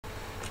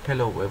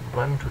Hello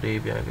everyone, today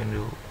we are going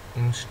to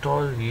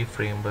install the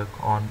framework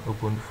on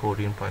Ubuntu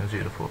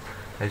 14.04.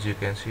 As you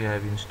can see, I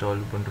have installed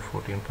Ubuntu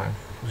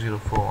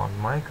 14.04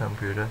 on my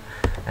computer,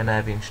 and I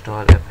have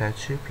installed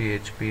Apache,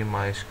 PHP,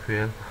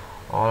 MySQL,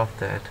 all of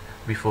that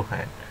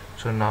beforehand.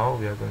 So now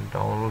we are going to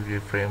download the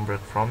framework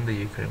from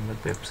the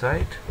framework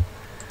website.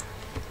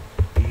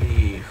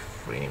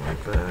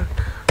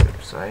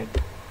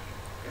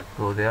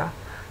 Go there,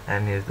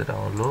 and here's the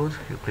download.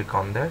 You click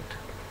on that,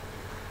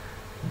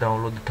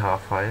 download the tar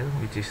file,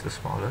 which is the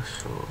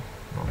smallest, so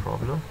no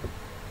problem.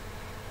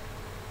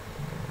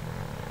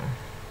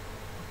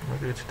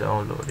 Okay, it's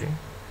downloading.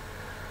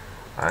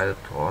 I'll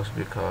pause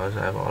because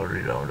I've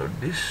already downloaded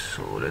this,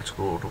 so let's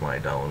go to my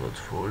downloads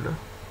folder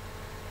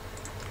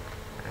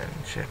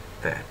and check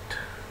that.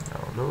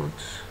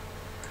 Downloads,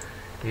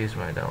 here's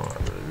my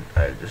download.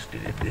 I'll just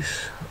delete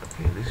this.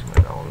 Okay, this is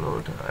my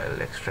download.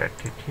 I'll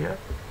extract it here.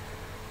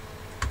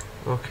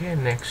 Okay,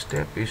 next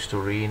step is to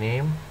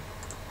rename.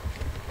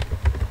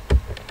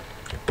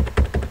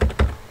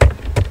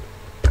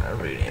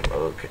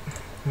 Okay,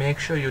 make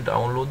sure you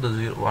download the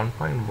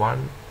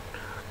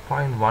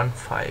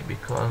 1.1.15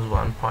 because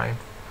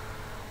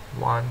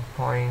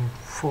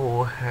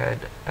 1.1.4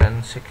 had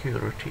an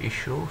security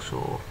issue,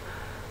 so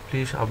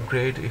please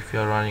upgrade if you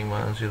are running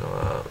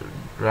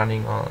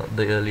running on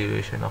the early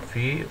version of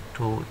V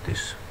to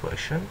this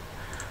version.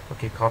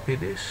 Okay, copy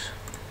this.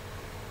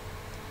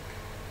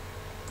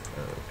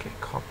 Okay,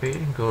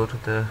 copy, go to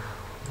the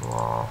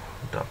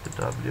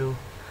www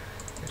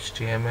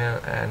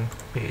HTML and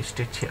paste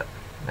it here.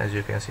 As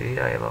you can see,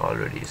 I have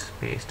already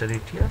pasted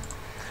it here.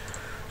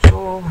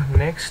 So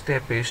next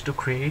step is to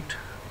create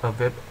a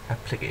web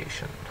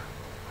application.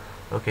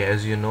 Okay,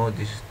 as you know,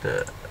 this is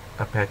the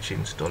Apache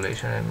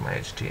installation and my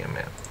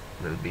HTML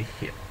will be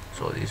here.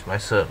 So this is my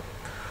server,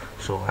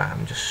 so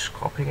I'm just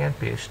copying and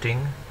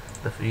pasting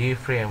the free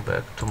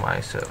framework to my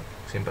server.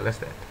 Simple as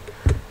that.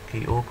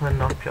 Okay,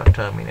 open up your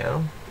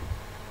terminal,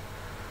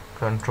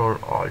 Control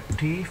Alt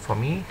T for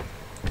me,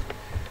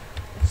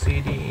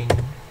 cd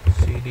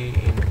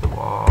into the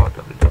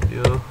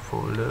www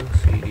folder,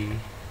 cd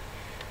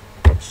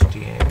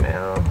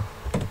html,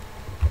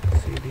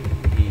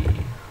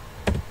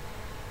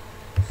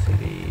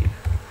 cd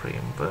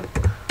framework.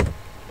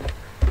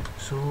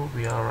 So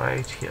we are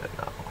right here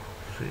now.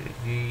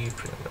 Cd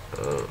framework.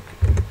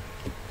 Okay,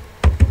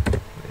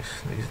 this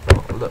is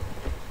the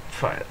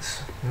files.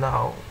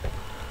 Now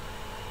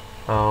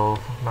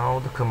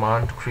the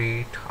command to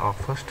create our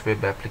first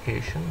web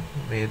application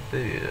with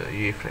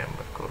the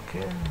framework.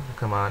 Okay, the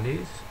command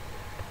is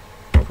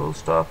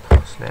 /web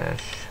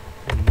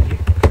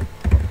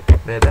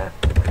app,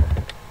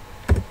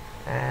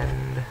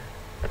 and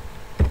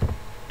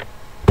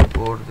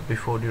go to the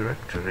before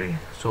directory.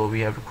 So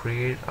we have to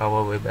create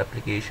our web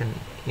application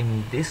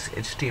in this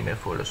HTML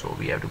folder, so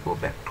we have to go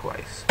back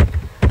twice,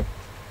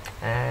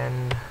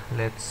 and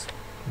let's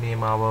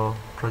name our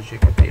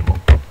project demo.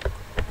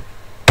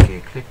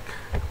 Okay, click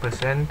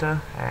press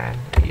enter, and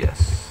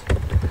yes,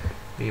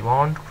 we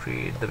want to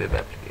create the web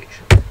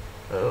application.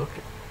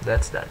 Okay,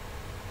 that's done.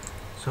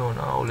 So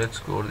now let's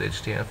go to the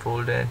HTML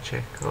folder and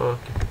check.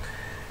 Okay,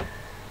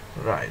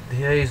 right,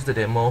 here is the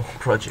demo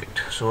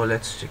project. So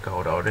let's check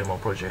out our demo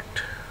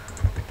project.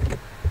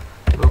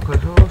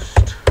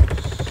 Localhost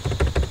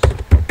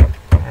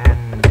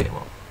and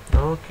demo.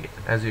 Okay,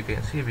 as you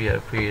can see, we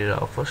have created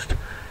our first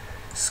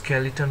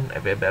skeleton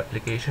web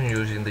application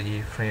using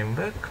the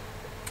framework.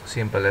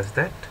 Simple as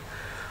that.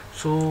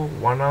 So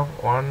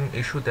one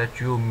issue that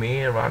you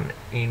may run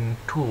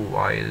into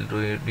while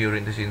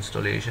during this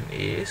installation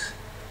is,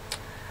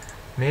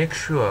 make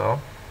sure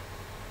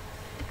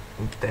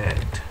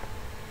that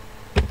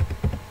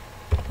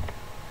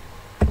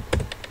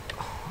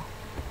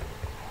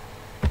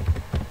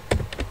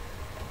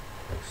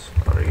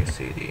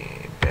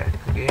cd back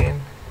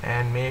again,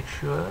 and make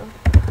sure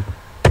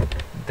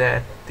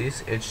that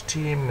this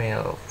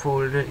HTML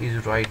folder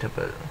is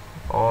writable.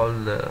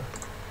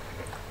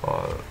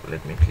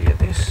 Let me clear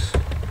this.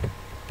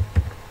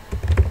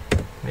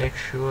 Make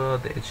sure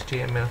the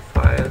HTML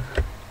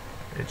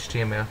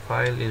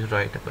file is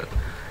writable.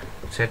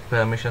 Set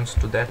permissions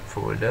to that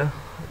folder.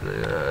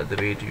 The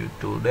way to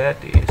do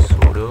that is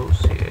sudo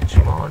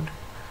chmod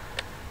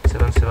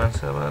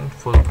 777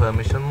 full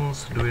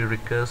permissions. Do it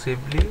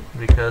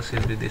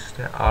recursively. This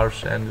R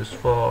stands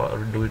for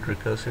do it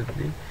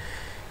recursively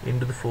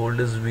into the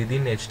folders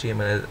within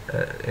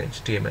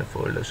HTML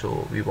folder.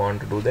 So we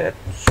want to do that.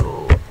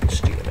 So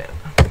HTML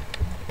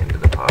into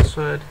the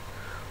password.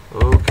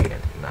 Okay,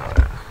 now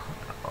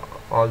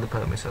all the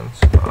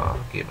permissions are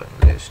given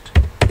list.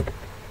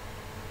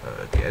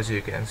 Okay, as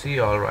you can see,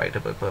 all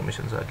writable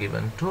permissions are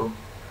given to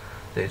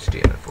the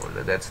HTML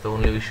folder. That's the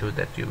only issue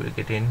that you will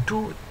get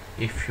into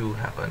if you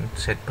haven't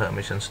set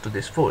permissions to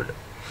this folder.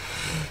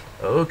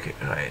 Okay,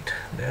 right,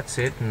 that's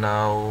it.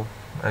 Now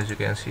as you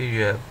can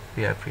see,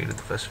 we have created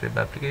the first web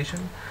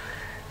application.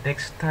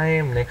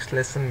 Next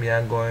lesson, we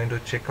are going to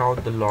check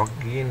out the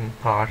login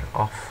part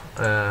of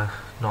a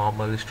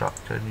normally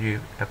structured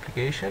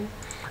application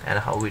and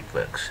how it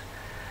works.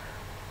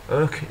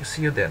 Okay,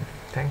 see you then.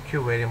 Thank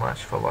you very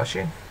much for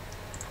watching.